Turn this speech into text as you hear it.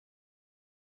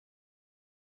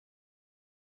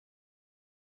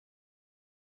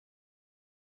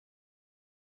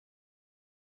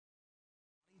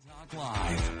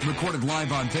Live, recorded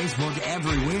live on Facebook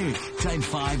every week. Type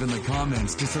 5 in the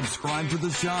comments to subscribe to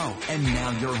the show. And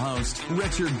now your host,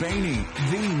 Richard Bainey,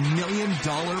 the $1 Million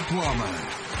Plumber.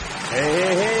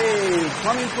 Hey,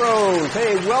 plumbing pros.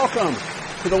 Hey, welcome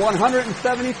to the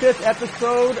 175th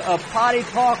episode of Potty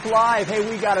Talk Live. Hey,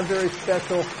 we got a very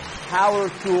special Power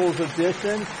Tools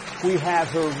edition. We have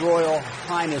Her Royal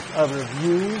Highness of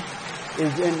Reviews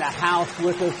is in the house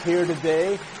with us here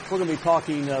today. We're going to be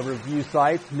talking review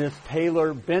sites. Miss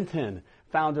Taylor Benton,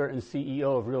 founder and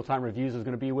CEO of Real Time Reviews, is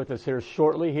going to be with us here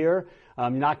shortly here. You're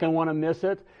not going to want to miss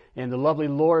it. And the lovely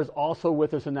Laura is also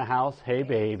with us in the house. Hey,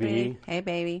 baby. Hey,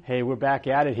 baby. Hey, we're back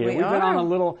at it here. We've been on a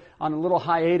little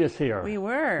hiatus here. We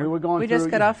were. We were going. We just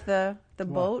got off the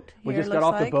boat. We just got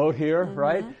off the boat here,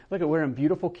 right? Look, we're in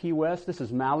beautiful Key West. This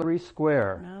is Mallory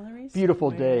Square.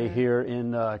 Beautiful day here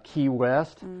in Key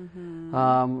West.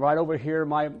 Right over here,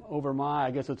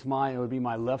 I guess it would be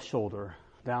my left shoulder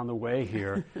down the way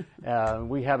here.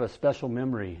 We have a special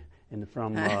memory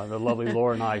from the lovely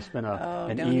Laura and I spent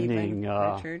an evening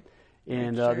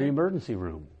in the emergency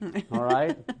room. All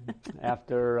right,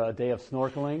 after a day of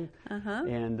snorkeling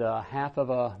and half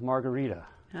of a margarita.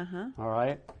 All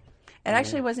right. It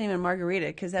actually wasn't even a margarita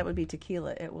because that would be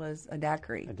tequila. It was a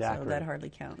daiquiri. So that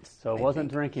hardly counts. So it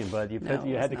wasn't drinking, but you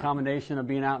had the combination of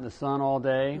being out in the sun all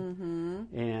day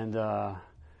and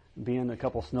being a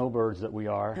couple snowbirds that we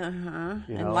are.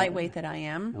 And lightweight that I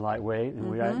am. And lightweight.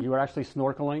 And you were actually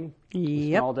snorkeling.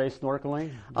 Yep. All day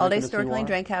snorkeling. All day snorkeling,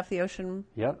 drank half the ocean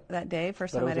that day.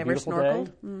 First time I'd ever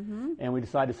snorkeled. And we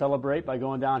decided to celebrate by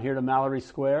going down here to Mallory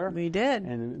Square. We did.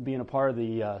 And being a part of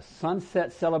the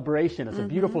sunset celebration. It's a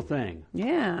beautiful thing.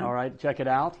 Yeah. All right, check it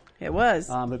out. It was.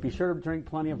 But be sure to drink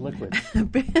plenty of liquids.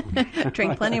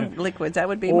 Drink plenty of liquids. That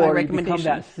would be my recommendation. Or you become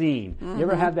that scene. You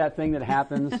ever have that thing that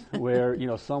happens where,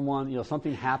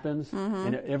 something happens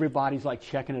and everybody's like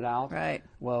checking it out? Right.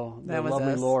 Well, the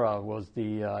lovely Laura was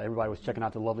everybody was checking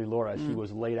out the lovely Laura as she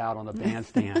was laid out on the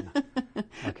bandstand.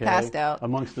 Okay, passed out.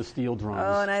 Amongst the steel drums.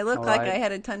 Oh, and I looked like I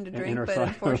had a ton to drink, but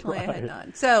unfortunately I had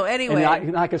not. So anyway.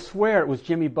 And I could swear it was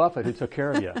Jimmy Buffett who took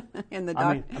care of you. In the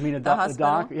doc. The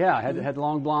doc, had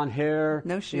long blonde hair.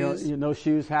 No shoes. No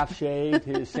shoes, half shaved,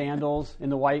 his sandals, in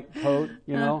the white coat,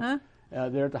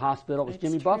 there at the hospital. It was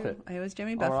Jimmy Buffett. It was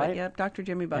Jimmy Buffett, yep, Dr.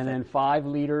 Jimmy Buffett. And then 5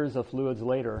 liters of fluids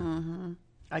later.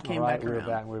 I came back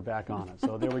around. We're back on it.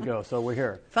 So there we go. So we're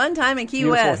here. Fun time in Key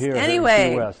West. Anyway. Here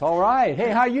in Key West. All right. Hey,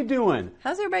 how you doing?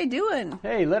 How's everybody doing?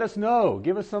 Hey, let us know.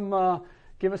 Give us some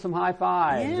high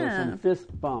fives or some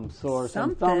fist bumps or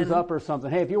some thumbs up or something.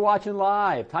 Hey, if you're watching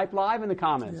live, type live in the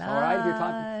comments. All right.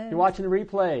 If you're watching the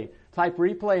replay, type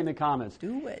replay in the comments.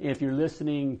 Do it. If you're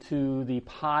listening to the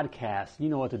podcast, you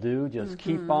know what to do. Just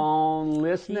keep on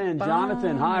listening.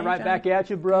 Jonathan, hi, right back at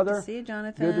you, brother. Good to see you,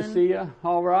 Jonathan. Good to see you.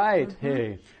 All right.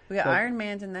 Hey. We got Iron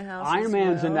Man's in the house. Iron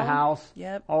Man's in the house.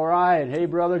 Yep. All right. Hey,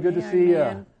 brother, good to see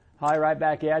you. Hi, right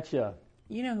back at you.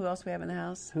 You know who else we have in the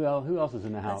house? Who else is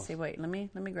in the house? Let's see. Wait, let me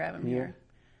grab him here.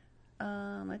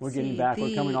 We're getting back.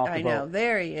 We're coming off the boat. I know.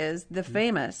 There he is, the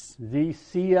famous. The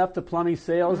CF, the plumbing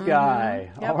sales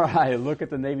guy. Yep. All right. Look at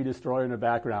the Navy destroyer in the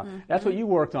background. That's what you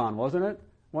worked on, wasn't it?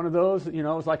 One of those,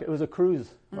 it was a cruise,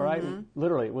 all right?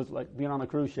 Literally, it was like being on a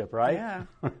cruise ship, right? Yeah.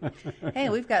 Hey,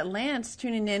 we've got Lance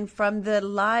tuning in from the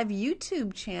live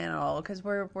YouTube channel because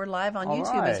we're live on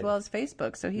YouTube as well as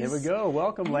Facebook. So there we go.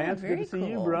 Welcome, Lance. Very good to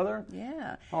see you, brother.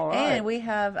 Yeah. All right. And we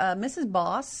have Mrs.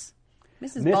 Boss.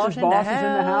 Mrs. Boss is in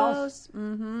the house.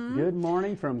 Mm-hmm. Good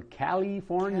morning from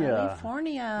California.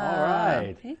 All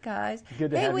right. Hey, guys.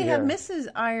 Good to have you we here. have Mrs.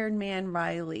 Iron Man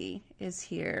Riley is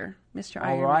here. Mr.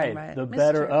 Iron Man Riley. The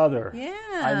better other. Yeah.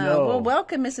 I know. Well,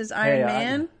 welcome, Mrs. Iron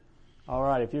Man. All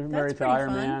right. If you're married to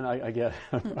Iron Man, I guess.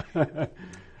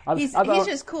 He's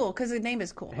just cool because the name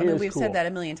is cool. We've said that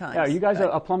a million times. Yeah, you guys are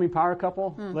a plumbing power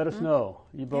couple? Let us know.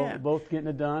 You both getting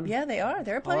it done? Yeah, they are.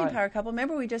 They're a plumbing power couple.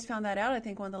 Remember, we just found that out, I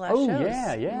think, one of the last shows.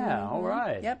 Oh, yeah. All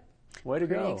right. Yep. Way to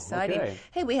go. Pretty exciting. Okay.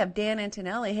 Hey, we have Dan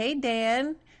Antonelli. Hey,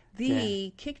 Dan.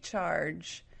 The Kick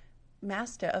Charge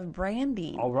master of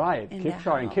branding. All right. Kick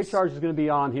Charge. And Kick Charge is going to be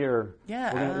on here.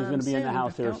 Yeah. Is going to be in the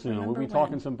house here soon. We'll be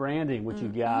talking some branding, which you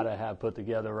got to have put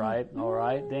together, right? All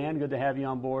right. Dan, good to have you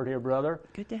on board here, brother.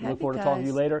 Good to have you Look forward to talking to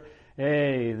you later.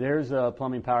 Hey, there's a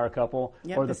plumbing power couple,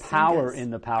 or the power in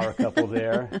the power couple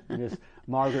there. Miss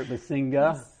Margaret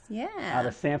Basinga. Yeah. Out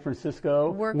of San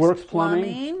Francisco. Works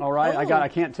Plumbing. All right. I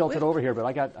can't tilt it over here, but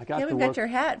I got we've got your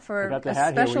hat for a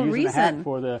hat special here. We're using reason. The hat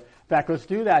for the. In fact, let's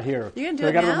do that here. You're gonna do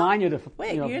it now? I got to remind you to.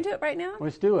 Wait, you're gonna do it right now?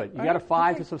 Let's do it. You got a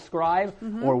 5 to subscribe,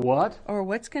 or what? Or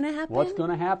what's gonna happen? What's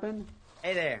gonna happen?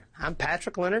 Hey there. I'm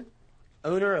Patrick Leonard,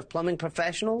 owner of Plumbing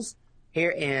Professionals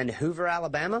here in Hoover,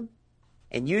 Alabama.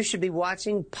 and you should be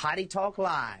watching Potty Talk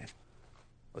Live,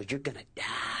 or you're gonna die.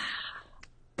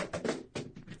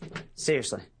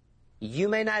 Seriously, you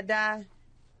may not die,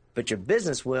 but your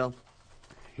business will.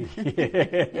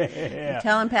 Yeah.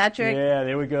 Tell him, Patrick. Yeah,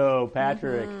 there we go,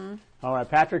 Patrick. All right,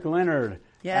 Patrick Leonard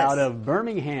out of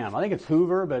Birmingham. I think it's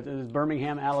Hoover, but it's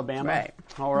Birmingham, Alabama. Right.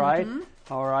 All right.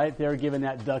 All right, they're giving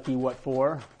that ducky what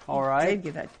for. All right. They'd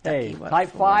give that ducky hey, what type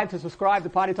for. 5 to subscribe to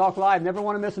Potty Talk Live. Never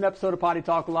want to miss an episode of Potty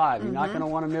Talk Live. You're not going to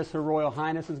want to miss Her Royal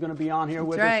Highness is going to be on here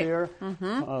with us here.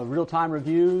 Real-time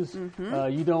reviews.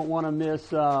 You don't want to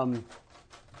miss...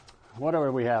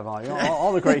 whatever we have on,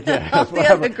 all the great guests. All the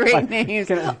other great names.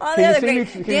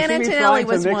 Dan Antonelli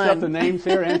was one. Mix up the names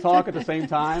here and talk at the same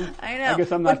time? I know. I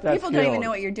guess I'm not that people skilled. Don't even know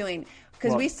what you're doing.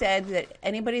 Because we said that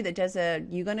anybody that does a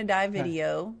You Gonna Die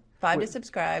video, $5 to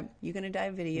subscribe, You Gonna Die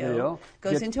video,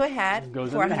 goes into a hat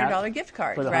for a $100 gift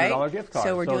card, for the right? $100 gift card.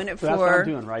 So we're doing it for... That's what I'm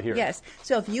doing right here. Yes.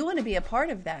 So if you want to be a part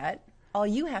of that, all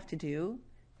you have to do...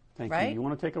 Thank right? you. You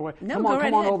want to take away? No, come go on, right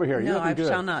come on ahead. over here. No, You're looking I good.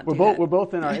 shall not We're do both. that. We're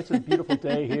both in our. It's a beautiful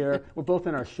day here. We're both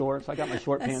in our shorts. I got my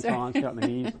short pants on. Got my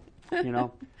knees. That kind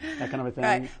of a thing.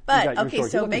 Right. You But got your okay,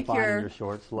 shorts. so You're make fine in your your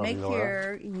shorts. Lovely, make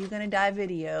Laura. your You Gonna Die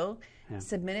video.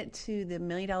 Submit it to the $1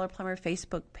 Million Plumber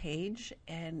Facebook page,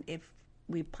 and if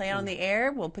we play it on the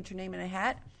air, we'll put your name in a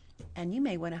hat, and you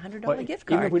may win a $100 gift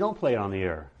card. Even if we don't play it on the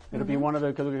air, it'll be one of the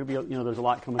because it'll be there's a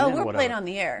lot coming in. We'll or play it on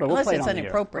the air. But Unless we'll it's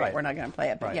inappropriate, right. we're not going to play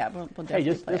it. But right. yeah, we'll definitely Hey,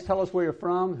 just tell us where you're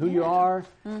from, who you are,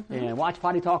 and watch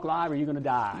Potty Talk Live, or you're going to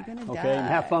die. You're gonna okay, die. and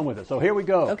have fun with it. So here we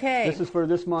go. Okay. This is for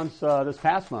this month's, this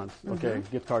past month's,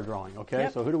 gift card drawing. Okay,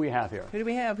 Yep. So who do we have here? Who do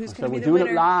we have? Who's So going to we're be the doing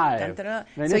winner? it live. Dun, dun, dun.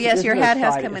 And So this- yes, this your is hat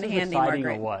has exciting. come in This is handy, exciting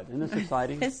Margaret. or what? Isn't this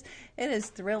exciting? It is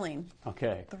thrilling.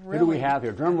 Okay. Who do we Thrilling. have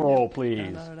here? Drum roll,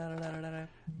 please.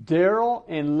 Daryl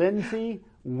and Lindsay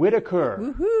Whitaker.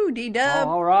 Woohoo, D-Dub.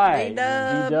 All right.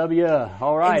 D-Dub. DW.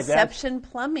 All right. Inception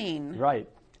Plumbing. Right.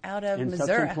 Out of Inception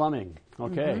Missouri. Plumbing.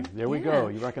 Okay. There we Yeah. go.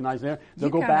 You recognize there? They'll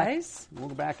You go guys. back. We'll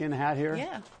go back in the hat here.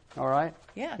 Yeah. All right.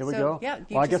 Yeah. Here we so, go. Yeah,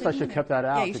 well, I guess I should have kept that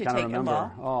out Yeah, you to should kind of take them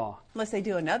remember. all. Oh. Unless they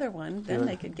do another one, then Good.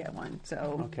 they could get one.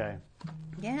 So Okay.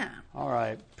 yeah. All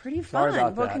right. Pretty Sorry fun.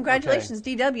 about Well, that. congratulations,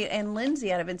 DW and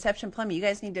Lindsay out of Inception Plumbing. You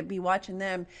guys need to be watching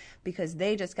them because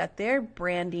they just got their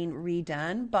branding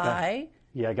redone by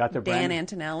Yeah, I got their Dan brand.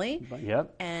 Antonelli.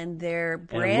 Yep. And their And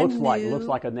brand it new looks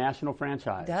like a national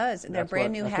franchise. does. And their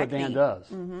brand new That's Hackney. what Dan does.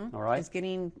 All right. is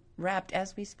getting wrapped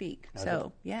as we speak. That's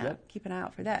So it. yeah, Yep. keep an eye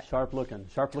out for that. Sharp looking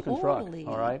truck. Totally.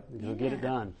 All right, you'll get it Yeah.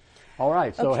 done. All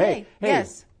right, so Okay, hey,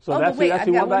 yes. So Oh, that's but wait, that's I've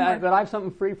the got one, one more. but I have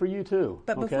something free for you too.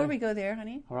 But okay? before we go there,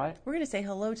 honey, all right, we're going to say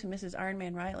hello to Mrs.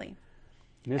 Ironman Riley.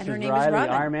 Mrs. her name is Riley,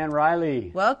 Robin. Ironman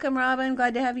Riley. Welcome, Robin.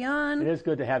 Glad to have you on. It is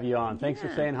good to have you on. Thanks for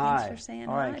Yeah, saying hi. thanks for saying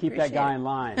all right, hi. keep that Appreciate guy it. in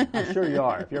line. I'm sure you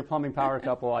are. If you're a plumbing power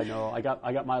couple, I know. I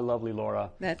got my lovely Laura.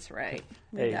 That's right.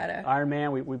 We Hey, gotta.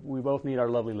 Ironman, we both need our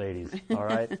lovely ladies. All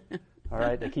right, all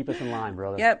right. They keep us in line,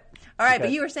 brother. Yep. All right, but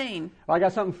Okay. you were saying. Well, I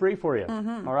got something free for you.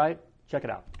 All right? Check it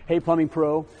out. Hey, Plumbing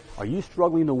Pro, are you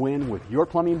struggling to win with your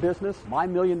plumbing business? My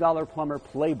 $1 Million Plumber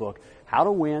Playbook, How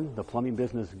to Win the Plumbing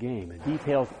Business Game. It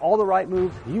details all the right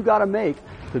moves you got to make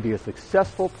to be a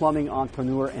successful plumbing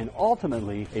entrepreneur and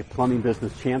ultimately a plumbing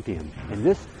business champion. In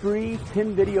this free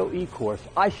 10-video e-course,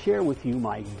 I share with you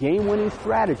my game-winning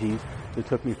strategies that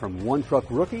took me from one-truck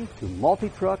rookie to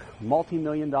multi-truck,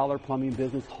 multi-million-dollar plumbing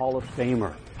business Hall of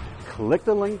Famer. Click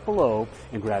the link below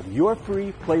and grab your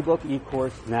free Playbook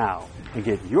e-course now and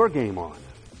get your game on.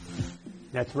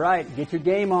 That's right, get your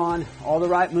game on. All the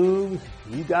right moves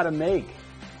you got to make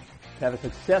to have a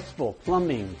successful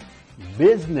plumbing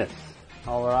business.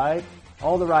 All right?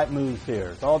 All the right moves here.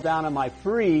 It's all down on my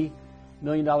free $1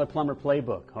 Million Plumber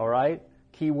Playbook. All right?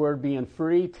 Keyword being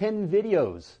free, 10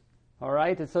 videos. All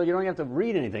right? And so you don't have to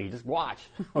read anything. You just watch.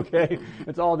 Okay?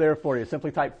 It's all there for you.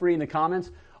 Simply type free in the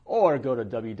comments or go to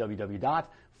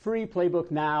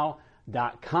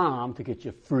www.freeplaybooknow.com to get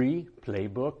your free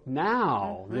playbook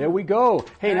now. There we go.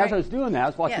 Hey, and as I was doing that, I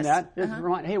was watching that.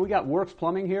 Hey, we got Works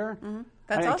Plumbing here.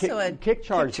 That's also a Kick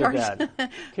Charge did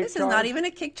that. This is not even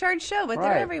a Kick Charge show, but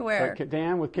they're everywhere. But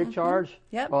Dan with Kick Charge.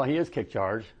 Yep. Well, he is Kick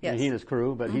Charge. Yes. He and his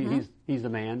crew, but he's the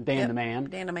man. Dan the man.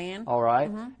 Dan the man. All right.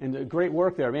 And great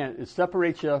work there, man. It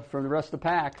separates you from the rest of the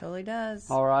pack. Totally does.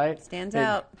 All right. Stands And,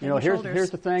 out. You know, here's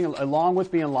the thing. Along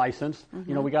with being licensed,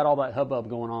 you know, we got all that hubbub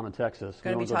going on in Texas.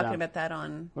 Going to be talking about that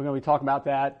on. We're going to be talking about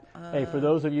that. Hey, for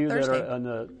those of you Thursday. that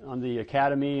are on the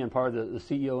academy and part of the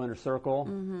CEO Inner Circle,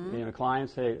 you know,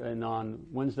 clients, hey, and on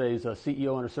Wednesday's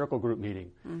CEO Inner Circle group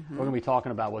meeting, we're going to be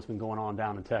talking about what's been going on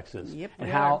down in Texas Yep, and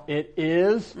we how are. it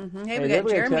is. Hey, we got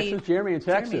Jeremy. Jeremy in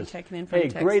Texas. Jeremy checking in from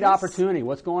Texas. Great opportunity.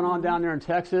 What's going on down there in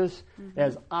Texas?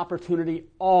 There's opportunity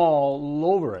all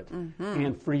over it.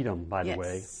 And freedom, by the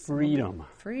way. Freedom.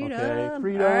 Freedom. Okay,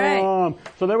 freedom. All right.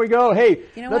 So there we go. Hey,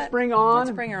 You know let's what? bring Let's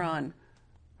on bring her on.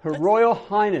 Her Royal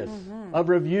Highness of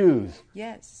Reviews,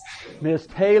 Yes. Miss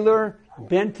Taylor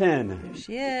Benton. There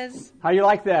she is. How you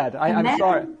like that? I'm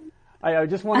sorry. I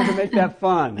just wanted to make that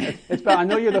fun. I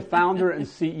know you're the founder and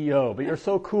CEO, but you're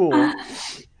so cool,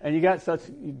 and you got such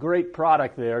great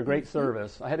product there, great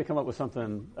service. I had to come up with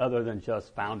something other than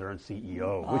just founder and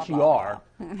CEO, which you are.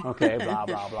 Okay, blah,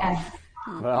 blah, blah.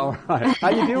 Well, all right. How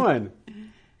you doing?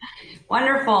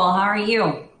 Wonderful. How are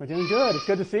you? We're doing good. It's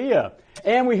good to see you.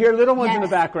 And we hear little ones in the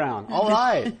background. All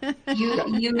right.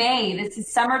 You may. This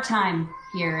is summertime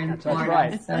here in Florida.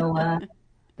 That's right. So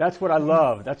that's what I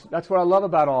love. That's what I love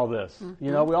about all this.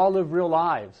 You know, we all live real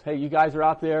lives. Hey, you guys are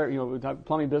out there, you know, we have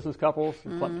plumbing business couples,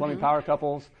 plumbing power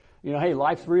couples. You know, hey,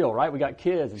 life's real, right? We got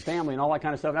kids and family and all that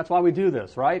kind of stuff. That's why we do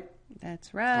this, right?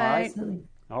 That's right.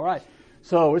 All right.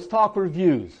 So let's talk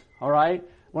reviews, all right?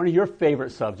 One of your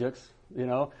favorite subjects, you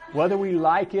know, whether we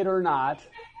like it or not,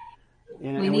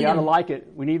 and we ought to like it.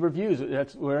 We need reviews.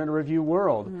 We're in a review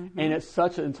world. And it's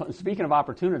speaking of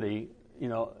opportunity, you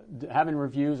know, having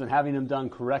reviews and having them done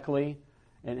correctly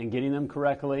and getting them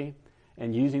correctly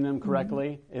and using them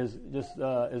correctly is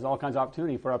all kinds of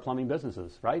opportunity for our plumbing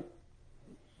businesses, right?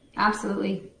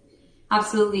 Absolutely.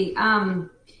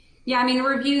 Yeah, I mean,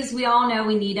 reviews, we all know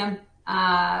we need them.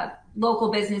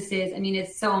 Local businesses, I mean,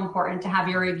 it's so important to have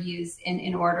your reviews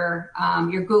in order.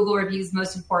 Your Google reviews,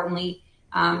 most importantly,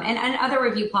 and other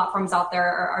review platforms out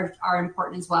there are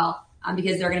important as well,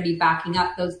 because they're going to be backing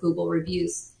up those Google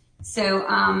reviews. So,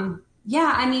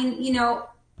 yeah, I mean, you know,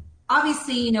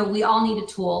 obviously, you know, we all need a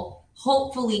tool.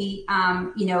 Hopefully,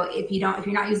 you know, if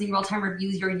you're not using real-time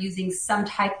reviews, you're using some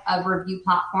type of review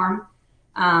platform.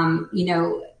 You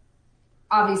know,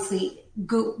 obviously,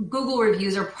 Google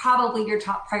reviews are probably your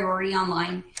top priority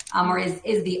online, or is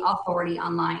the authority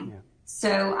online. Yeah.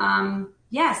 So,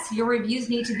 yes, your reviews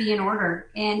need to be in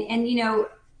order. And, you know,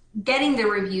 getting the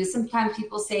reviews, sometimes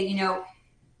people say, you know,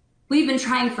 we've been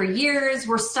trying for years.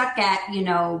 We're stuck at, you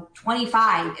know,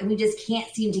 25 and we just can't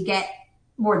seem to get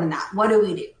more than that. What do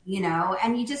we do? You know,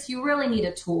 and you really need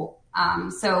a tool.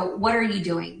 So what are you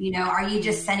doing? You know, are you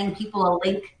just sending people a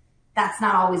link? That's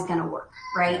not always going to work,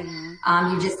 right?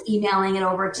 You're just emailing it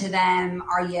over to them.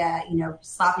 Are you know,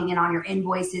 slapping it on your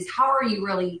invoices? How are you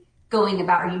really going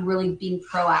about? Are you really being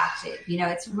proactive? You know,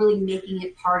 it's really making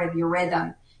it part of your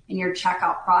rhythm in your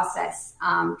checkout process,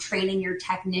 training your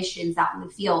technicians out in the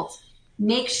field.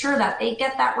 Make sure that they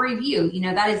get that review. You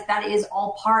know, that is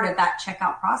all part of that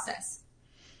checkout process.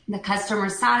 The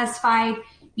customer's satisfied,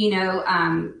 you know,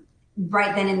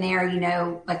 right then and there, you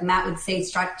know, like Matt would say,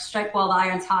 strike while the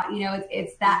iron's hot. You know,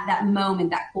 it's that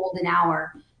moment, that golden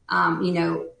hour. You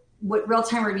know, what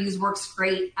real-time reviews works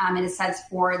great in a sense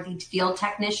for the field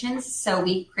technicians. So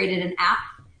we created an app.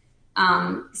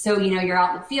 So, you know, you're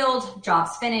out in the field,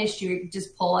 job's finished, you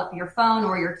just pull up your phone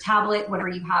or your tablet, whatever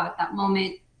you have at that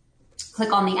moment,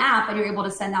 click on the app, and you're able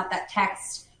to send out that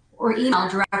text or email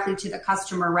directly to the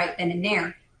customer right then and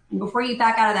there. And before you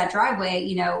back out of that driveway,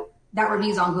 you know, that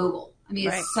review's on Google. I mean,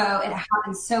 it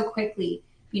happens so quickly,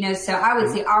 you know, so I would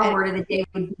say our word of the day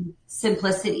would be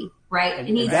simplicity, right?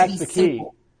 It needs to be the simple. Key.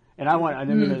 And I'm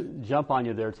going to jump on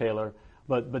you there, Taylor.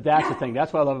 But that's the thing.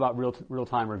 That's what I love about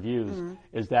real-time reviews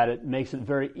is that it makes it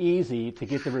very easy to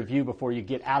get the review before you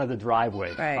get out of the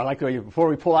driveway. Right. I like the way before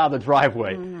we pull out of the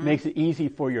driveway, it makes it easy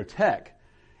for your tech.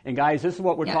 And guys, this is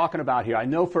what we're talking about here. I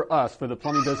know for us, for the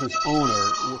plumbing business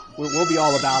owner, we'll be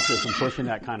all about this and pushing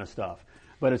that kind of stuff.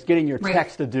 But it's getting your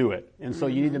techs to do it. And so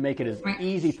you need to make it as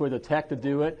easy for the tech to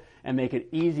do it and make it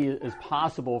easy as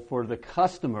possible for the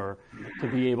customer to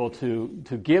be able to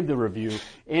give the review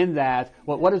in that,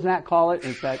 what does Matt call it?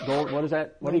 Is that gold, what is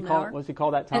that? What do you call it? What does he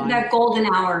call that time? That golden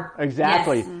hour.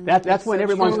 Exactly. Yes. That's when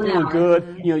everyone's feeling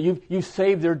good. You know, you've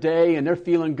saved their day and they're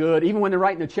feeling good. Even when they're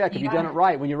writing a check, if you've done it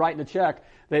right, when you're writing a check,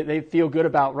 they feel good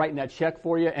about writing that check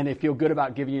for you and they feel good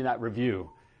about giving you that review.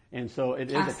 And so it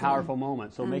is a powerful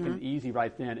moment. So make it easy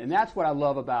right then. And that's what I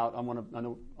love about,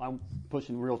 I'm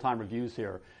pushing real-time reviews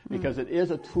here because it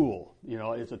is a tool. You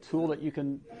know, it's a tool that you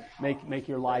can make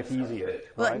your life easier.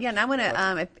 Well, right? again, I want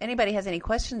to, if anybody has any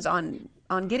questions on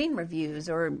getting reviews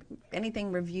or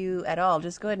anything review at all,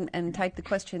 just go ahead and type the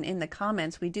question in the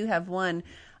comments. We do have one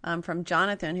from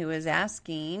Jonathan who is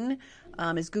asking,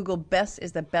 is Google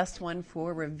the best one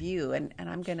for review? And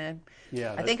I'm going to,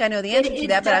 I think I know the answer to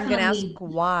that, but I'm going to ask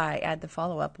why, add the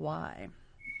follow-up why.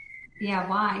 Yeah,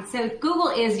 why? So Google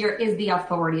is the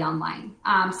authority online.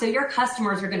 So your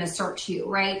customers are going to search you,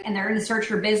 right? And they're going to search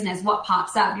your business. What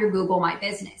pops up? Your Google My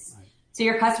Business. Right. So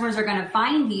your customers are going to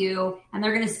find you and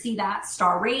they're going to see that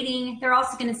star rating. They're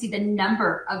also going to see the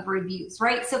number of reviews,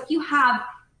 right? So if you have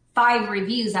 5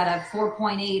 reviews out of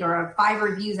 4.8 or 5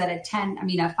 reviews out of 10,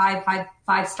 a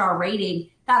 5-star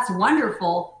rating, that's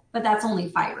wonderful. But that's only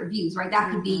 5 reviews, right?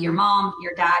 That could be your mom,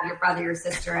 your dad, your brother, your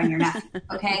sister, and your nephew.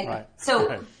 Okay. Right.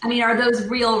 So, I mean, are those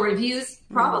real reviews?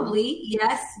 Probably,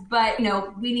 yes. But,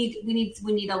 we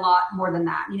need a lot more than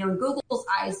that. In Google's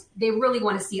eyes, they really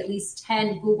want to see at least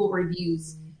 10 Google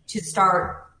reviews to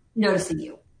start noticing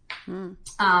you. You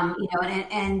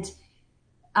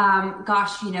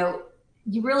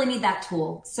really need that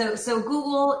tool. So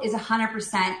Google is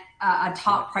 100% a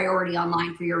top priority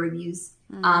online for your reviews.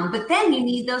 But then you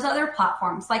need those other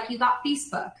platforms, like you got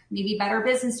Facebook, maybe Better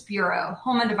Business Bureau,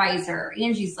 Home Advisor,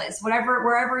 Angie's List,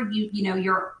 wherever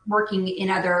you're working in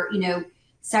other,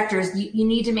 sectors, you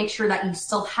need to make sure that you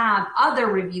still have other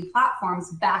review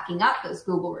platforms backing up those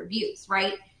Google reviews,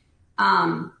 right?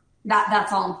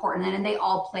 That's all important. And they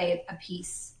all play a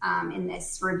piece in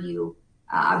this review,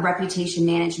 reputation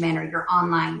management, or your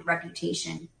online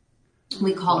reputation,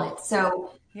 we call it.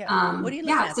 So, what are you looking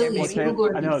at there, baby?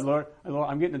 I know, Laura,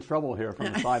 I'm getting in trouble here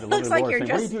from the side. Looks like you're saying,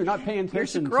 just, what are you doing? Not paying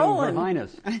attention to Her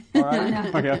Highness. All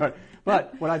right? Okay, all right.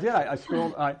 But what I did, I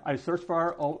searched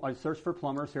for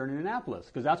plumbers here in Indianapolis,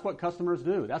 because that's what customers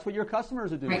do. That's what your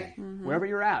customers are doing. Right. Wherever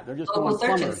you're at, they're just going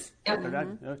plumbers. Yep.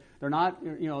 They're not.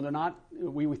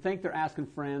 We think they're asking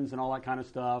friends and all that kind of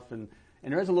stuff, and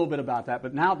there is a little bit about that.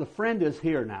 But now the friend is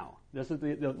here now. This is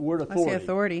the word authority. That's the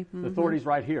authority. The authority's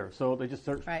right here. So they just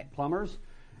search plumbers.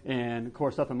 And, of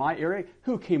course, up in my area,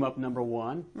 who came up number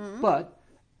 1? But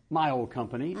my old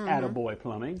company, Attaboy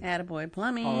Plumbing. Attaboy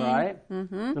Plumbing. All right.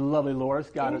 The lovely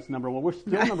Laura's got us number 1. We're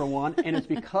still number 1, and it's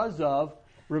because of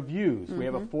reviews. We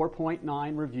have a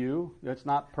 4.9 review. That's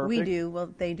not perfect. We do.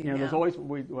 Well, they do now. There's always,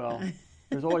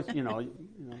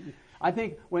 I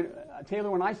think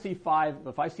Taylor, when I see 5,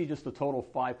 if I see just a total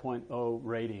 5.0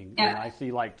 rating, and I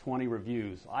see like 20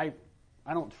 reviews, I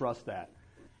don't trust that.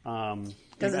 Doesn't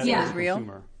seem as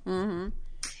real.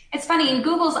 It's funny, in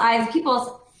Google's eyes,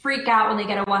 people freak out when they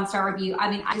get a 1-star review.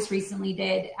 I mean, I just recently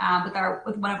did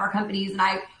with one of our companies, and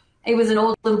it was an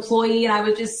old employee, and I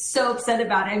was just so upset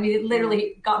about it. I mean, it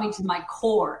literally got me to my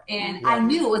core, and I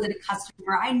knew it wasn't a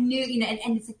customer. I knew,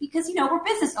 and it's like, because we're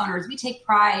business owners, we take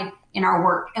pride in our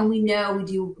work, and we know we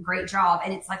do a great job.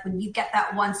 And it's like when you get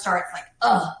that 1-star, it's like,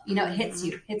 it hits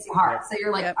you hard. So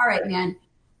you're like, all right, man.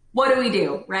 What do we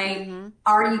do, right?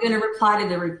 Are you going to reply to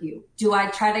the review? Do I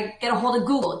try to get a hold of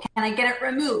Google? Can I get it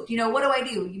removed? What do I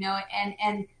do?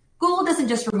 And Google doesn't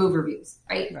just remove reviews,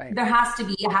 right? It has to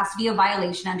be a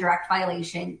violation, a direct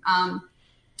violation. And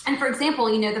for example,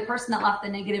 the person that left the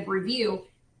negative review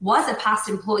was a past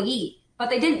employee, but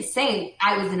they didn't say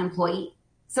I was an employee.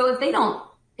 So if they don't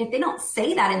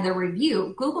say that in the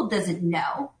review, Google doesn't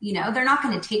know. They're not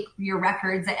going to take your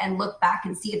records and look back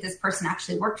and see if this person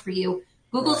actually worked for you.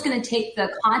 Google's going to take the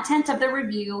content of the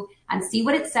review and see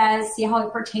what it says, see how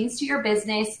it pertains to your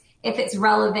business. If it's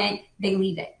relevant, they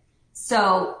leave it.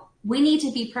 So we need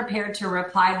to be prepared to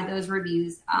reply to those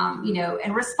reviews,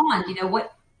 and respond.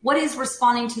 What is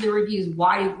responding to the reviews?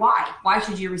 Why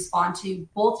should you respond to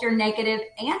both your negative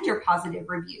and your positive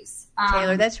reviews?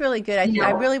 Taylor, that's really good. I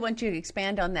really want you to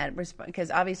expand on that, because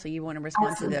obviously you want to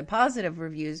respond to the positive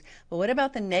reviews, but what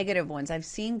about the negative ones? I've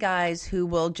seen guys who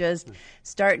will just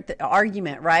start the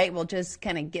argument, right? Will just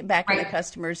kind of get back in the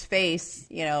customer's face,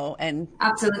 and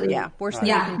absolutely, worst thing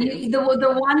you can do.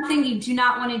 The one thing you do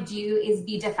not want to do is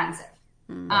be defensive.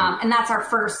 And that's our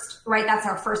first, right? That's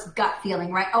our first gut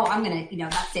feeling, right? Oh, I'm going to,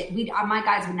 that's it. My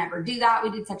guys would never do that. We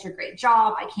did such a great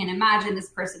job. I can't imagine this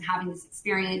person having this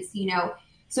experience,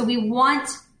 So we want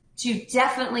to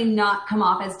definitely not come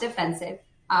off as defensive.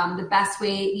 The best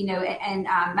way, and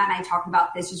Matt and I talked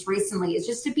about this just recently, is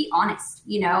just to be honest,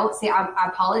 say, I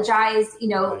apologize,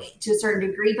 to a certain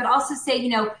degree, but also say,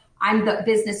 I'm the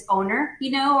business owner,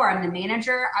 or I'm the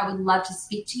manager. I would love to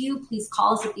speak to you. Please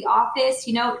call us at the office,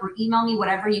 or email me,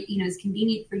 whatever is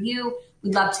convenient for you.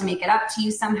 We'd love to make it up to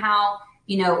you somehow.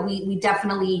 We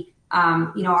definitely,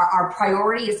 our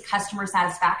priority is customer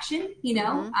satisfaction,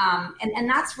 and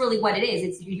that's really what it is.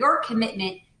 It's your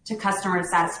commitment to customer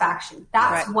satisfaction.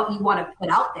 That's what you want to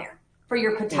put out there for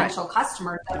your potential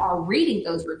customers that are reading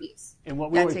those reviews. And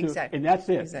what we That's always do, exact- and that's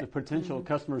it. exact- The potential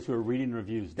customers who are reading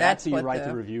reviews. That's That's who you what write the-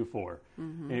 the review for.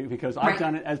 Because I've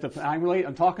done it as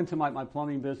I'm talking to my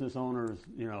plumbing business owners,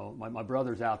 my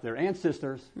brothers out there and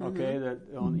sisters, okay, that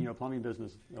own own plumbing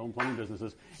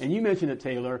businesses. And you mentioned it,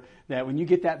 Taylor, that when you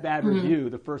get that bad review,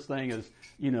 the first thing is,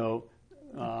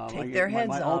 Take their heads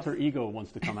my off. alter ego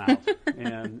wants to come out,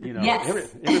 and Yes.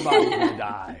 everybody's going to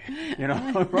die,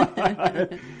 right?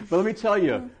 But let me tell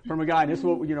you, from a guy, and this is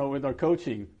what with our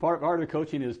coaching, part of the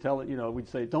coaching is we'd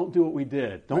say, don't do what we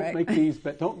did, don't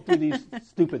Right. don't do these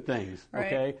stupid things, Right.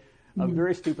 okay? A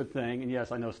very stupid thing, and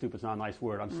yes, I know stupid's not a nice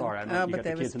word. I'm sorry, I know you but got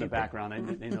that the was kids in the stupid.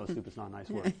 background. They know stupid's not a nice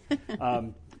word.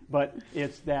 But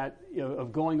it's that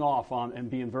of going off on and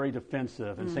being very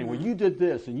defensive and saying, well, you did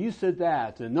this and you said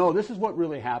that, and no, this is what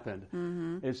really happened.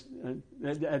 It's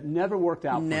it never worked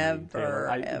out for me. Taylor.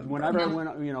 Ever. Whenever I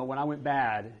went, when I went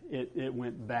bad, it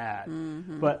went bad.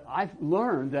 But I've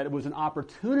learned that it was an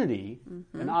opportunity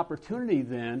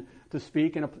then to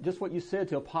speak and just what you said,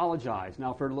 to apologize.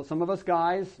 Now, for some of us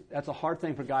guys, that's a hard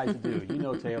thing for guys to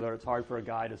do. Taylor, it's hard for a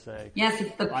guy to say. Yes,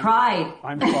 it's the pride.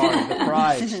 I'm sorry, the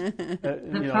pride.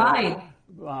 The pride.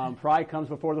 Pride comes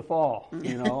before the fall,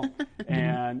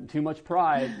 and too much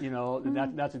pride,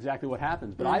 that's exactly what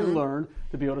happens. But I learned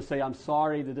to be able to say, I'm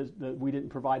sorry that we didn't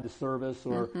provide the service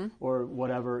or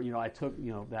whatever, I took,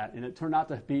 that. And it turned out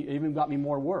to be, it even got me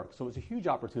more work. So it was a huge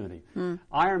opportunity.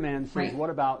 Ironman says, Right. what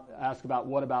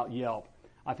about Yelp?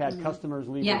 I've had customers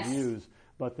leave Yes. reviews,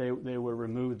 but they were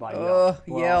removed by Yelp. Oh,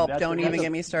 Well, Yelp. that's Don't a- even that's a-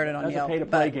 get me started on that's Yelp. a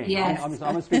pay-to-play but- game. Yes. I'm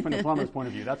going to speak from the plumber's point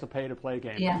of view. That's a pay-to-play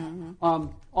game. Yeah.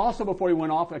 Also, before we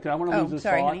went off, I want to lose this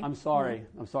sorry, thought. honey. I'm sorry,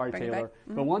 Bring it Taylor.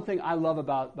 back. But one thing I love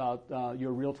about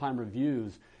your real-time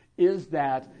reviews is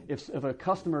that if a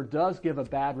customer does give a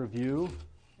bad review,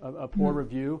 a poor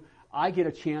review, I get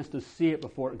a chance to see it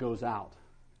before it goes out.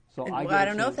 So Well, I I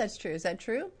don't know if that's true. Is that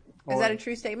true? Is that a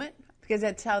true statement? Because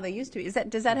that's how they used to.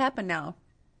 Does that happen now?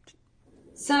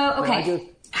 So, okay,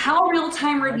 how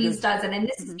real-time reviews just- does it, and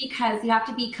this is because you have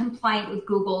to be compliant with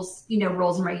Google's,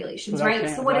 rules and regulations, right?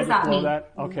 So what Did I does that just blow mean?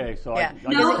 that? Okay, so Yeah.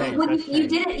 I No, just changed. well, That's you changed.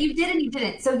 did it. You did and you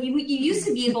didn't. So you used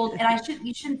to be able, and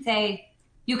you shouldn't say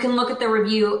you can look at the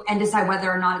review and decide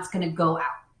whether or not it's going to go out.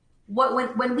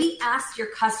 When we ask your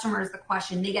customers the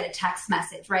question, they get a text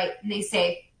message, right? And they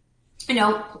say,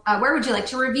 where would you like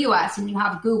to review us? And you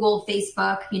have Google,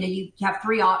 Facebook. You have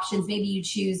three options. Maybe you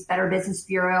choose Better Business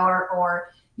Bureau or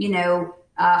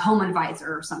Home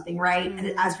Advisor or something, right?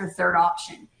 As your third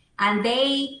option. And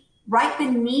they, right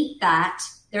beneath that,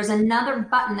 there's another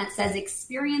button that says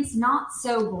experience not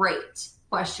so great, ?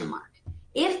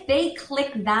 If they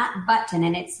click that button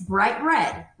and it's bright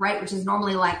red, right, which is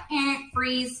normally like,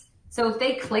 freeze. So if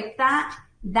they click that,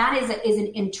 that is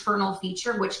an internal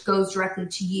feature which goes directly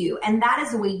to you. And that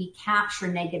is a way we capture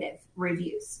negative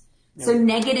reviews. Yeah. So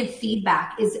negative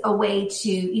feedback is a way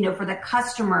to, for the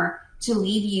customer to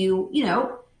leave you,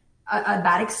 a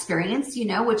bad experience,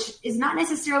 which is not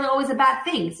necessarily always a bad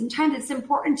thing. Sometimes it's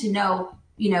important to know,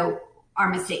 our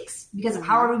mistakes, because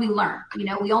how do we learn?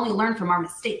 We only learn from our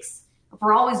mistakes. If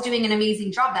we're always doing an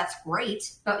amazing job, that's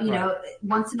great. But,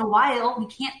 once in a while, we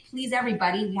can't please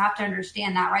everybody. We have to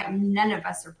understand that, right? None of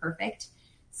us are perfect.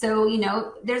 So,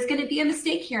 there's going to be a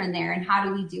mistake here and there. And how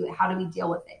do we do it? How do we deal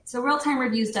with it? So real-time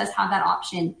reviews does have that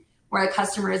option where the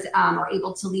customers are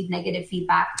able to leave negative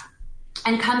feedback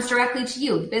and comes directly to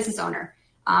you, the business owner,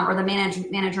 or the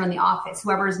manager in the office,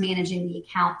 whoever is managing the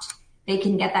account. They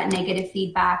can get that negative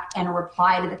feedback and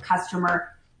reply to the customer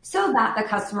so that the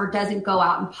customer doesn't go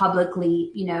out and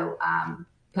publicly,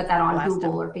 put that on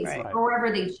Google or Facebook or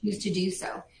wherever they choose to do so.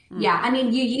 Mm-hmm. Yeah, I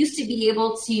mean, you used to be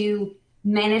able to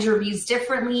manage reviews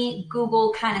differently.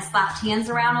 Google kind of slapped hands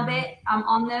around a bit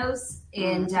on those.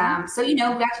 And so, we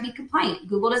have to be compliant.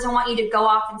 Google doesn't want you to go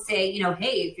off and say,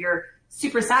 hey, if you're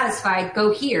super satisfied,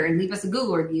 go here and leave us a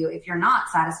Google review. If you're not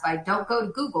satisfied, don't go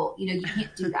to Google. You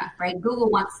can't do that, right? Google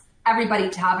wants everybody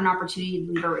to have an opportunity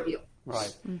to leave a review.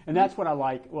 Right. And that's what I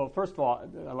like. Well, first of all,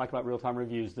 I like about real-time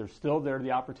reviews. There's still there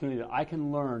the opportunity that I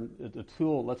can learn. The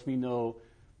tool lets me know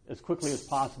as quickly as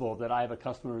possible that I have a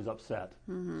customer who's upset.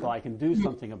 So I can do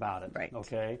something about it. Right.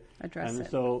 Okay? Address and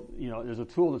it. So, there's a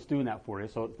tool that's doing that for you.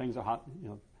 So things are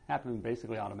happening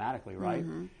basically automatically, right?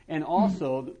 And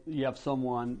also, you have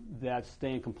someone that's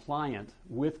staying compliant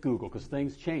with Google because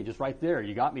things change. It's right there.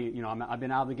 You got me. I've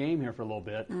been out of the game here for a little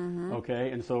bit, okay?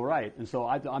 And so,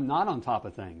 I'm not on top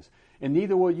of things, and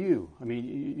neither will you. I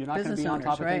mean, you're not going to be on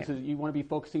top of things. You want to be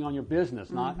focusing on your business,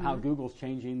 not how Google's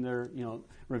changing their,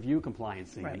 review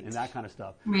compliancy and that kind of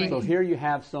stuff. Right. So here you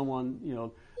have someone,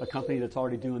 a company that's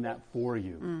already doing that for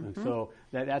you, and so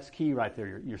That's key right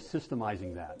there. You're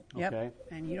systemizing that. Yep. Okay.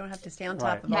 And you don't have to stay on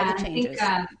top of Yeah, all the and changes.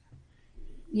 I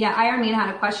think, Iron Man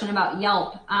had a question about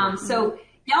Yelp. So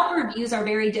Yelp reviews are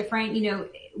very different. You know,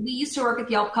 we used to work with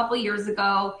Yelp a couple of years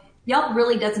ago. Yelp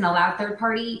really doesn't allow third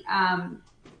party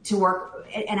to work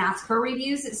and ask for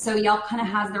reviews. So Yelp kind of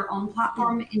has their own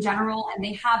platform in general, and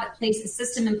they have a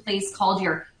system in place called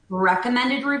your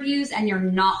recommended reviews and your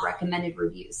not recommended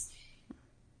reviews.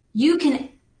 You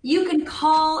can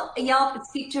call Yelp and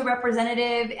speak to a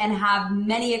representative and have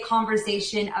many a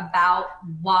conversation about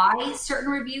why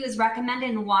certain review is recommended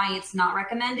and why it's not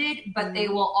recommended, but they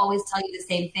will always tell you the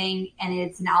same thing, and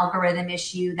it's an algorithm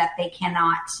issue that they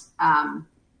cannot,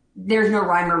 there's no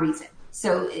rhyme or reason.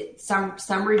 So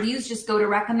some reviews just go to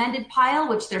recommended pile,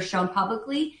 which they're shown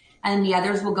publicly, and the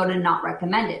others will go to not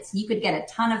recommended. So you could get a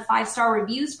ton of 5-star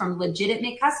reviews from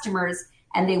legitimate customers,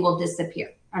 and they will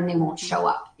disappear and they won't show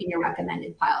up in your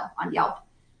recommended pile on Yelp.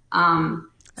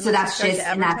 So that's just,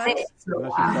 and that's it. So,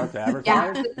 start to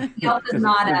advertise? Yeah, Yelp is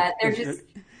not they're just,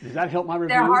 does that help my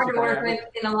reviews? they're hard to work with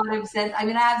in a lot of sense. I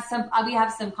mean, we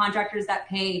have some contractors that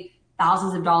pay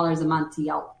thousands of dollars a month to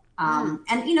Yelp.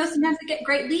 And, you know, sometimes they get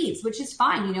great leads, which is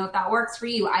fine. You know, if that works for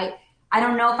you, I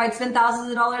don't know if I'd spend thousands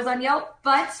of dollars on Yelp,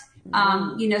 but,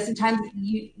 you know, sometimes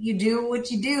you do what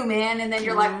you do, man. And then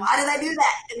you're like, why did I do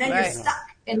that? And then you're stuck.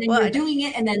 And then you're doing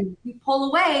it, and then you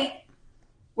pull away.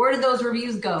 Where did those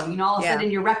reviews go? You know, all of a sudden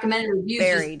your recommended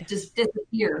reviews just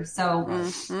disappear. So,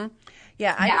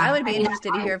 I would be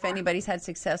interested to hear if anybody's had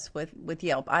success with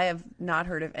Yelp. I have not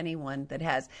heard of anyone that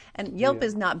has. And Yelp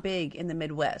is not big in the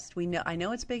Midwest. I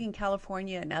know it's big in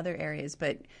California and other areas,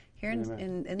 but here in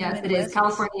the Midwest, it is.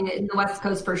 California, in the West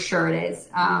Coast, for sure it is.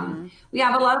 We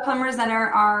have a lot of plumbers that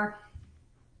are,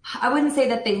 I wouldn't say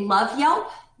that they love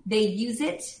Yelp. They use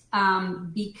it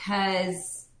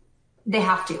because they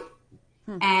have to.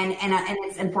 And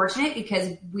it's unfortunate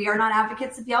because we are not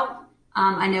advocates of Yelp.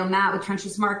 I know Matt with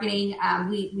Trenches Marketing,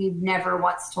 we've never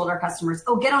once told our customers,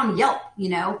 oh, get on Yelp, you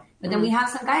know, but then we have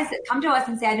some guys that come to us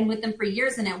and say, I've been with them for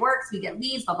years and it works. We get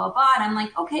leads, blah, blah, blah. And I'm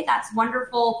like, okay, that's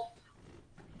wonderful.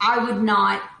 I would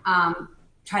not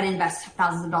try to invest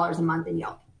thousands of dollars a month in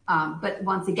Yelp. But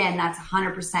once again, that's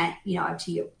 100%, you know, up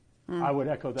to you. I would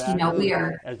echo that. You know, we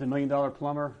are, as the $1 million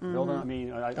plumber builder. I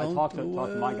mean, I talk to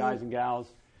my guys and gals.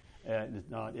 It's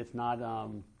not,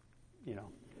 you know,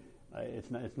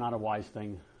 it's not a wise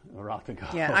thing route to go.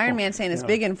 Yeah, Iron Man saying it's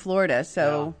big in Florida,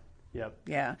 so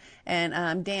yeah.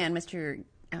 And Dan, Mr.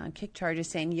 Kick Charge is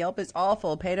saying Yelp is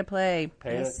awful. Pay to play.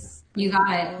 You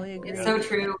got it. It's so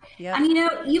true. Yep. And you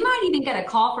know, you might even get a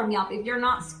call from Yelp if you're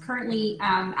not currently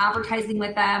advertising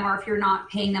with them, or if you're not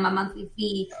paying them a monthly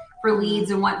fee for leads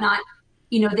and whatnot.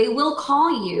 You know, they will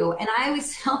call you, and I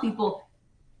always tell people,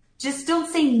 just don't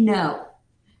say no,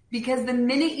 because the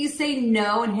minute you say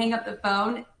no and hang up the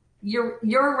phone, your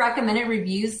recommended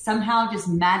reviews somehow just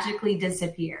magically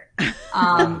disappear.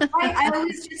 I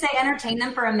always just say entertain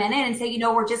them for a minute and say, you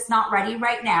know, we're just not ready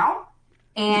right now.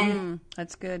 And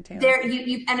that's good, Taylor.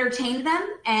 You've entertained them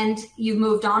and you've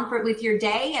moved on with your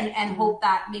day and hope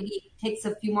that maybe it takes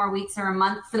a few more weeks or a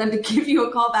month for them to give you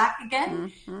a call back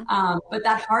again. But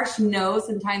that harsh no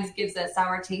sometimes gives a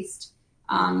sour taste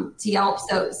to Yelp.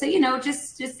 So you know,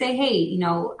 just say, hey, you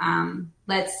know,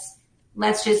 let's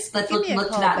look to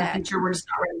that in the future. We're just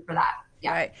not ready for that. Yeah.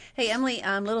 All right. Hey, Emily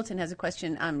Littleton has a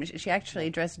question. She actually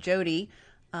addressed Jody,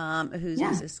 who's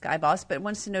a SkyBoss, but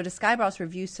wants to know, does SkyBoss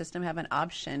review system have an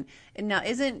option? And now,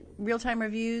 isn't real-time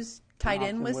reviews tied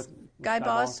in with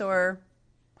SkyBoss, or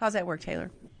how's that work,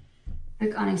 Taylor?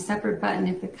 Click on a separate button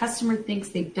if the customer thinks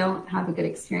they don't have a good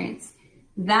experience.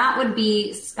 That would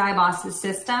be SkyBoss's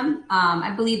system.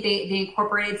 I believe they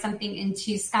incorporated something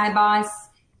into SkyBoss,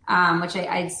 which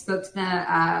I spoke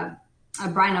to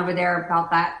Brian over there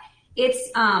about that.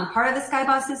 It's part of the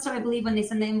SkyBoss system. I believe when they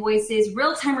send the invoices,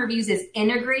 real-time reviews is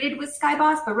integrated with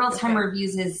SkyBoss, but real-time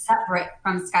reviews is separate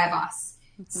from SkyBoss.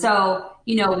 So,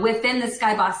 you know, within the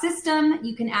SkyBoss system,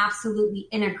 you can absolutely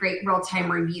integrate real-time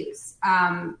reviews.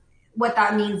 What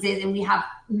that means is, and we have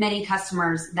many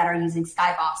customers that are using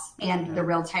SkyBoss and the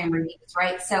real-time reviews,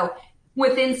 right? So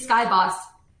within SkyBoss,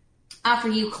 after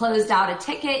you closed out a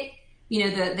ticket, you know,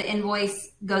 the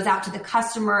invoice goes out to the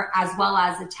customer as well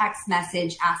as a text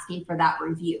message asking for that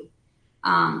review.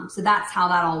 So that's how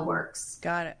that all works.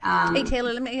 Got it. Hey,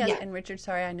 Taylor, let me ask, and Richard,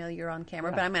 sorry, I know you're on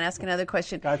camera, but I'm going to ask another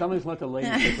question. Guys, I'm going to let the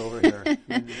ladies take over here.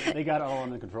 They got it all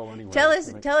under control anyway. Tell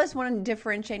us one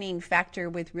differentiating factor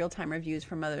with real-time reviews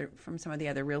from some of the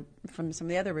other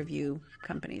review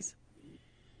companies.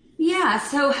 Yeah,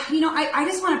 so, you know, I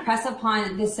just want to press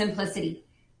upon the simplicity.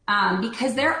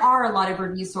 because there are a lot of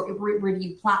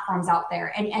review platforms out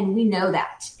there, and we know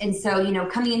that. And so, you know,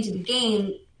 coming into the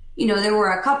game, you know, there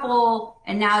were a couple,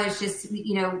 and now there's just,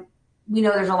 you know, we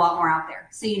know there's a lot more out there.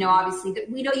 So, you know, obviously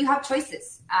we know you have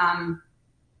choices, and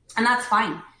that's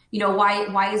fine. You know,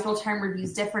 why is real-time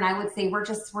reviews different? I would say we're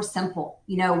simple.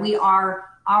 You know,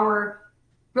 our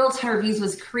real-time reviews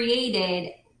was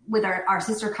created with our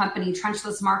sister company,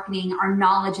 Trenchless Marketing, our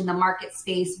knowledge in the market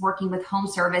space, working with home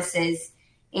services,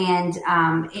 and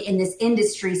in this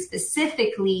industry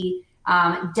specifically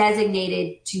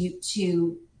designated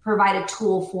to provide a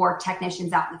tool for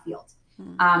technicians out in the field.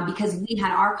 Because we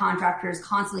had our contractors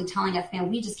constantly telling us, man,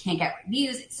 we just can't get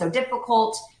reviews. It's so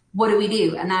difficult. What do we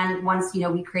do? And then once, you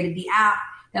know, we created the app,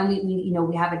 then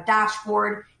we have a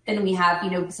dashboard. Then we have, you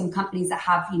know, some companies that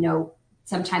have, you know,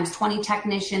 sometimes 20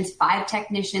 technicians, 5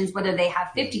 technicians, whether they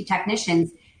have 50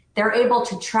 technicians, they're able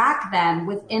to track them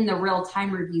within the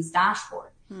real-time reviews dashboard.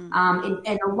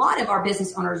 And a lot of our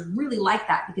business owners really like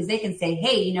that, because they can say,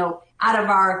 hey, you know, out of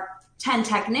our 10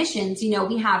 technicians, you know,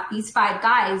 we have these 5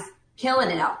 guys killing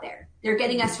it out there. They're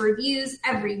getting us reviews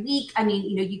every week. I mean,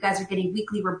 you know, you guys are getting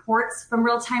weekly reports from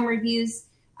real-time reviews.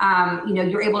 You know,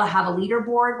 you're able to have a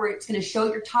leaderboard where it's going to show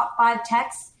your top 5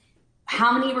 techs,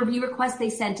 how many review requests they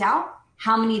sent out,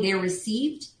 how many they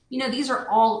received. You know, these are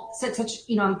all such,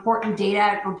 you know, important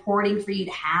data reporting for you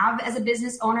to have as a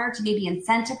business owner to maybe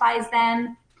incentivize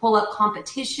them, pull up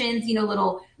competitions, you know,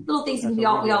 little things. We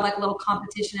all like a little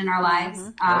competition in our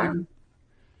lives.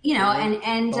 You know,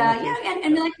 and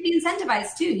we like to be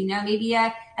incentivized too. You know, maybe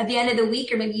at the end of the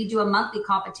week, or maybe you do a monthly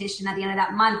competition at the end of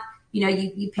that month. You know,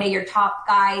 you pay your top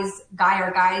guy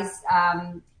or guys,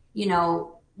 you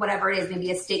know, whatever it is,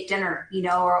 maybe a steak dinner, you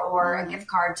know, or a gift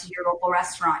card to your local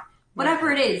restaurant,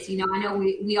 whatever it is. You know, I know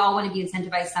we all want to be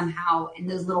incentivized somehow, and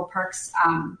those little perks.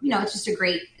 You know, it's just a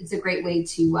great way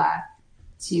to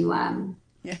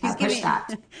push that.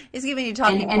 He's giving you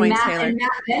talking points, Taylor. And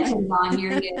Matt Benton's on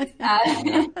here. And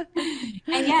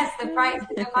yes, the price,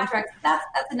 the contracts, that's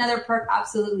another perk.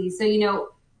 Absolutely. So, you know,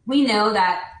 we know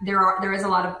that there is a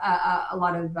lot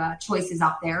of choices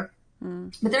out there,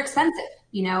 but they're expensive.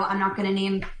 You know, I'm not going to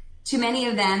name too many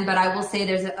of them, but I will say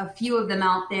there's a few of them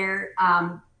out there.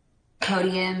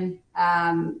 Podium,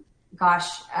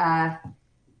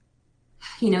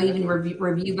 you know, even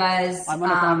Review Buzz. I'm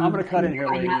going to cut in here,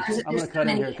 ladies. I'm going to cut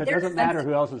in here, because it doesn't matter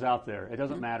who else is out there. It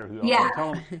doesn't matter who else. Yeah.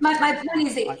 My point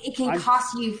is it can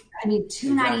cost you,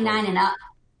 $2.99 and up.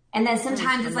 And then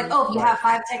sometimes it's like, oh, if you have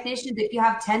 5 technicians, if you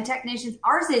have 10 technicians,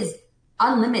 ours is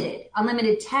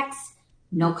unlimited techs,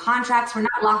 no contracts. We're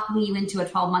not locking you into a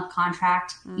 12-month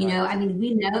contract. You know, I mean,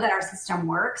 we know that our system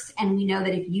works, and we know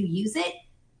that if you use it,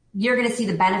 you're going to see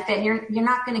the benefit, and you're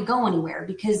not going to go anywhere,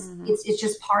 because it's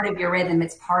just part of your rhythm.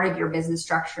 It's part of your business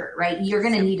structure, right? You're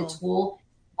going to need a tool.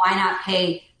 Why not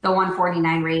pay the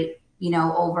 $149 rate, you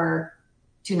know, over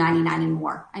 $299 and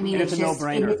more? I mean, it's just,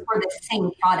 it's for the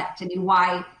same product. I mean,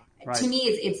 why? Right. To me,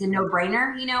 it's a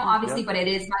no-brainer, you know, obviously, but it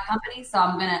is my company, so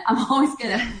I'm always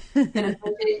gonna switch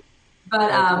it.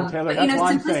 But Taylor, that's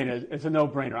why I'm saying it's a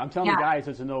no-brainer. I'm telling you guys,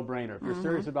 it's a no-brainer. If you're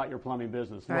serious about your plumbing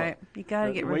business, right? You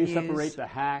gotta get reviews. The way you separate the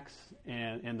hacks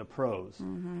and the pros.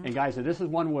 And guys, this is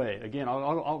one way. Again,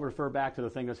 I'll refer back to the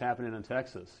thing that's happening in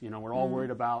Texas. You know, we're all worried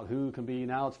about who can be,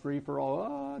 now it's free for all.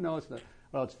 Oh, no, it's not.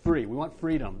 Well, it's free. We want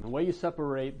freedom. The way you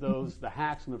separate those, the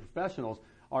hacks from the professionals,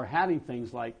 are having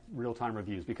things like real-time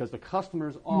reviews, because the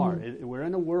customers are. We're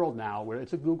in a world now where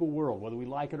it's a Google world, whether we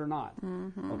like it or not.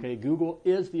 Okay, Google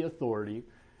is the authority,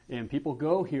 and people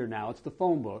go here now. It's the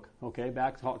phone book. Okay,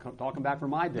 talking back from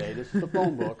my day, this is the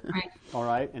phone book. All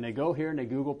right, and they go here and they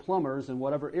Google plumbers in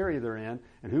whatever area they're in,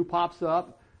 and who pops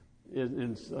up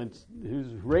and who's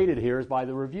rated here is by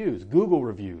the reviews, Google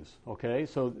reviews. Okay,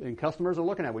 so and customers are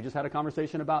looking at it. We just had a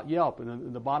conversation about Yelp,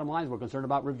 and the bottom line is we're concerned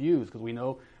about reviews, because we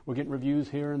know we're getting reviews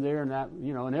here and there and that,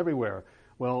 you know, and everywhere.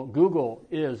 Well, Google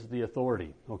is the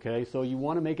authority. Okay, so you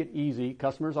want to make it easy.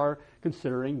 Customers are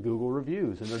considering Google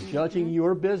reviews, and they're judging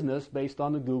your business based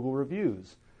on the Google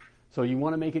reviews. So you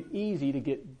want to make it easy to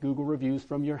get Google reviews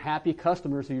from your happy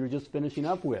customers who you're just finishing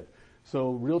up with.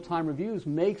 So real-time reviews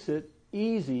makes it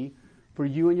easy for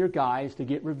you and your guys to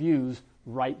get reviews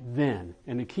right then.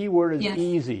 And the key word is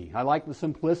easy. I like the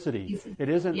simplicity. Easy. It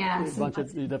isn't a bunch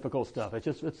of difficult stuff.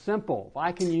 It's simple. If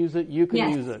I can use it, you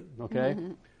can use it. Okay?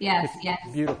 Yes.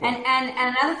 Beautiful. And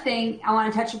another thing I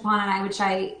want to touch upon, and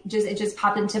it just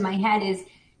popped into my head, is,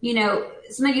 you know,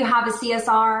 some of you have a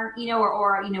CSR, you know,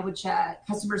 or you know, which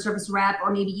customer service rep,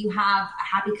 or maybe you have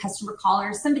a happy customer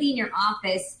caller, somebody in your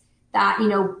office that, you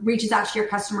know, reaches out to your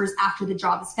customers after the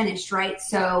job is finished, right?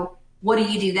 So what do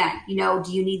you do then? You know,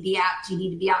 do you need the app? Do you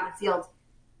need to be out in the field?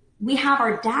 we have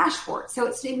our dashboard. So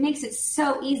it makes it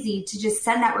so easy to just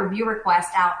send that review request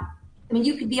out. I mean,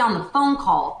 you could be on the phone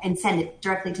call and send it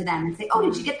directly to them and say, oh,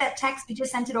 did you get that text? We just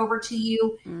sent it over to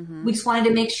you. We just wanted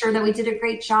to make sure that we did a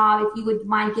great job. If you would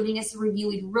mind giving us a review,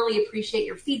 we'd really appreciate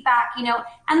your feedback,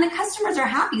 and the customers are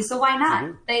happy. So why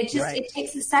not? They just, it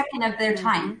takes a second of their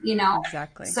time,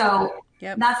 Exactly. So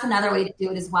that's another way to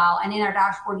do it as well. And in our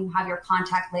dashboard, you have your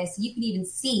contact list. You can even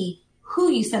see who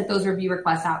you sent those review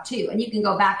requests out to. And you can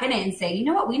go back in it and say, you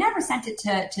know what, we never sent it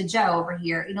to Joe over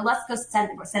here. Let's go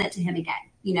send it to him again,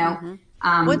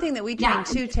 One thing that we train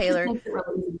too, Taylor,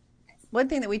 really one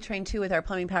thing that we train too with our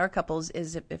plumbing power couples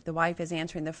is if the wife is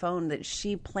answering the phone, that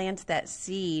she plants that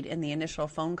seed in the initial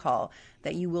phone call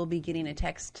that you will be getting a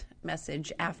text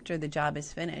message after the job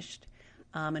is finished.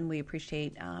 And we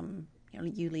appreciate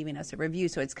you leaving us a review.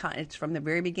 So it's from the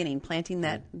very beginning, planting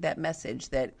that message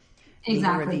that leave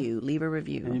a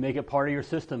review. And you make it part of your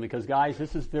system because, guys,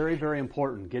 this is very, very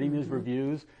important. Getting these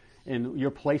reviews and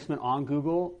your placement on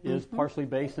Google is partially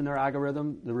based in their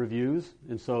algorithm, the reviews.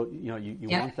 And so, you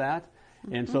want that.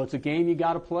 And so it's a game you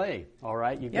got to play, all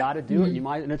right? You got to do it. You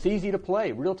might, and it's easy to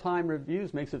play. Real-time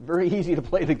reviews makes it very easy to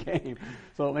play the game.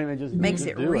 So maybe just makes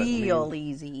just it do real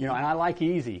easy. And I like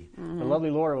easy. The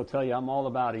lovely Laura will tell you I'm all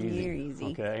about easy. You're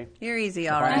easy. Okay. You're easy,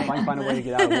 If all right. If I can find a way to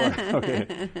get out of work.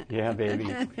 Okay. Yeah,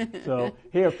 baby. So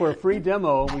here for a free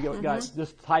demo, we got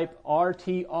just type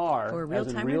RTR as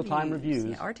in real-time reviews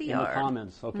Yeah, RTR. in the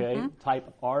comments. Okay.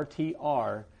 Type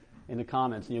RTR in the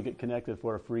comments, and you'll get connected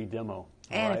for a free demo.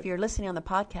 And if you're listening on the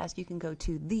podcast, you can go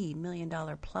to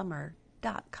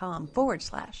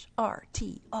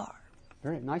themilliondollarplumber.com/RTR.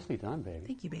 Very nicely done, baby.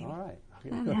 Thank you, baby. All right.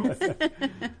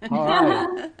 All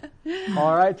right.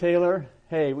 All right, Taylor.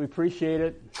 Hey, we appreciate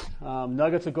it.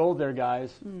 Nuggets of gold there,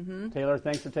 guys. Taylor,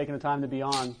 thanks for taking the time to be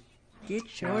on.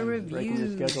 Get your reviews. Breaking your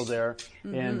schedule there.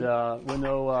 And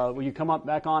will you come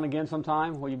back on again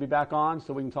sometime? Will you be back on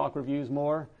so we can talk reviews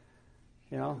more?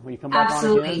 Will you come back on again?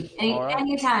 Absolutely.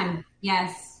 Anytime.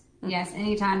 Yes,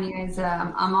 anytime, you guys.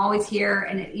 I'm always here,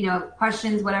 and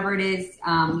questions, whatever it is,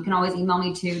 you can always email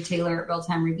me to Taylor at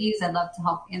Real-Time Reviews. I'd love to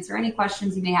help answer any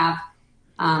questions you may have.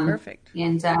 Perfect.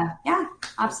 And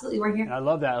absolutely, we're here. And I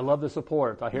love that. I love the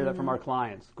support. I hear that from our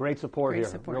clients. Great support here.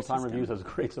 Real-Time system. Reviews has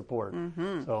great support.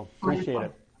 So appreciate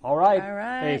it. All right.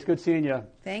 Hey, it's good seeing you.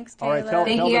 Thanks, Taylor. All right.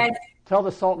 Thank you, guys. Tell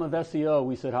the Sultan of SEO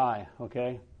we said hi.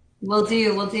 Okay. We'll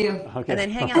do. Okay. And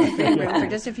then hang out in the phone room for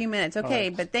just a few minutes. Okay,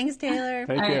 but thanks, Taylor.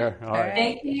 Take care. All right.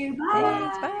 Thank you. Bye.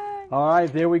 Thanks, bye. All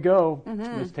right, there we go.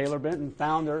 Ms. Taylor Benton,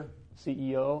 founder,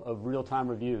 CEO of Real-Time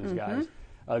Reviews, guys.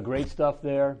 Great stuff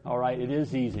there. All right, it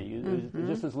is easy. It's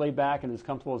just as laid back and as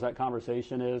comfortable as that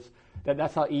conversation is.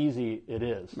 That's how easy it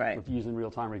is with using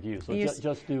Real-Time Reviews. So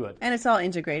just do it. And it's all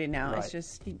integrated now. Right. It's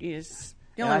just the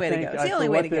only way to go. It's the only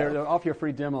way to go. Off your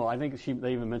free demo, I think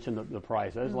they even mentioned the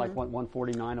price. It's like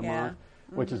 $149 a month,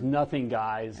 which is nothing,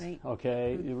 guys. Right.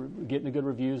 Okay, getting the good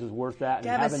reviews is worth that. To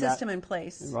have a system in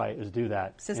place. Right, is do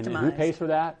that. Systemized. And who pays for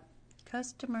that?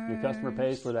 Customers. Your customer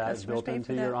pays for that. It's built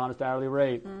into your honest hourly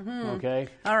rate. Okay.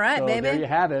 All right, so baby. There you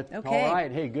have it. Okay. All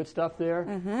right. Hey, good stuff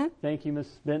there. Thank you,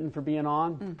 Ms. Benton, for being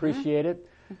on. Appreciate it.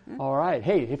 All right.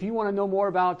 Hey, if you want to know more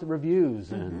about the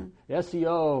reviews and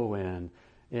SEO and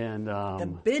the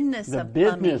business of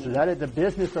plumbing. Is plumbing. that it? The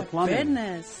business of plumbing.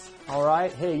 Business. All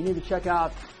right. Hey, you need to check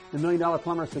out the $1 Million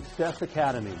Plumber Success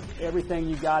Academy. Everything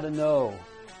you got to know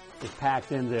is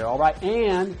packed in there. All right.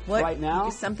 And right now,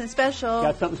 something special.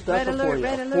 Got something special for you.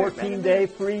 14-day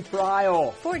free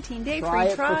trial. 14-day Try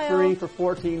free it trial. for free for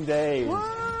 14 days.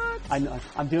 What?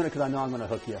 I'm doing it because I know I'm going to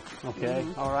hook you. Okay?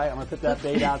 All right? I'm going to put that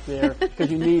bait out there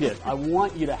because you need it. I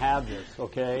want you to have this.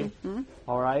 Okay?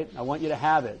 All right? I want you to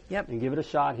have it. Yep. And give it a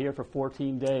shot here for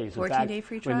 14 days. 14-day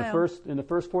free trial. In the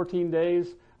first 14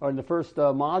 days, or in the first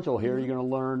module here, you're going to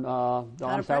learn the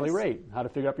honest hourly rate, how to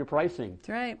figure out your pricing. That's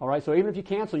right. All right? So even if you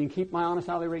cancel, you can keep my honest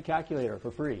hourly rate calculator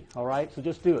for free. All right? So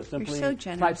just do it. Simply You're so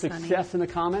generous, type success in the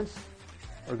comments,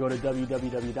 or go to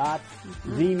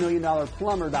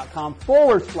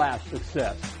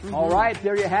www.themilliondollarplumber.com/success. All right,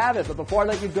 there you have it. But before I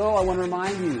let you go, I want to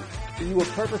remind you that you were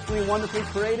purposefully and wonderfully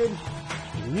created.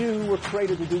 You were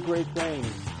created to do great things.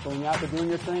 So when you're out there doing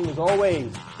your thing, as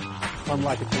always, plumb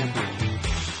like a champion.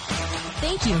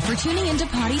 Thank you for tuning into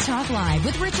Potty Talk Live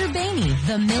with Richard Bainey,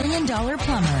 the $1 Million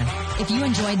Plumber. If you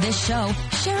enjoyed this show,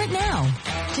 share it now.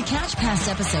 To catch past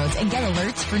episodes and get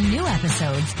alerts for new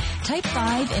episodes, type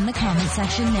 5 in the comment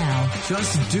section now.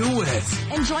 Just do it.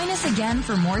 And join us again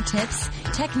for more tips,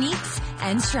 techniques,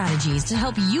 and strategies to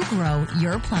help you grow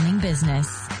your plumbing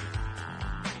business.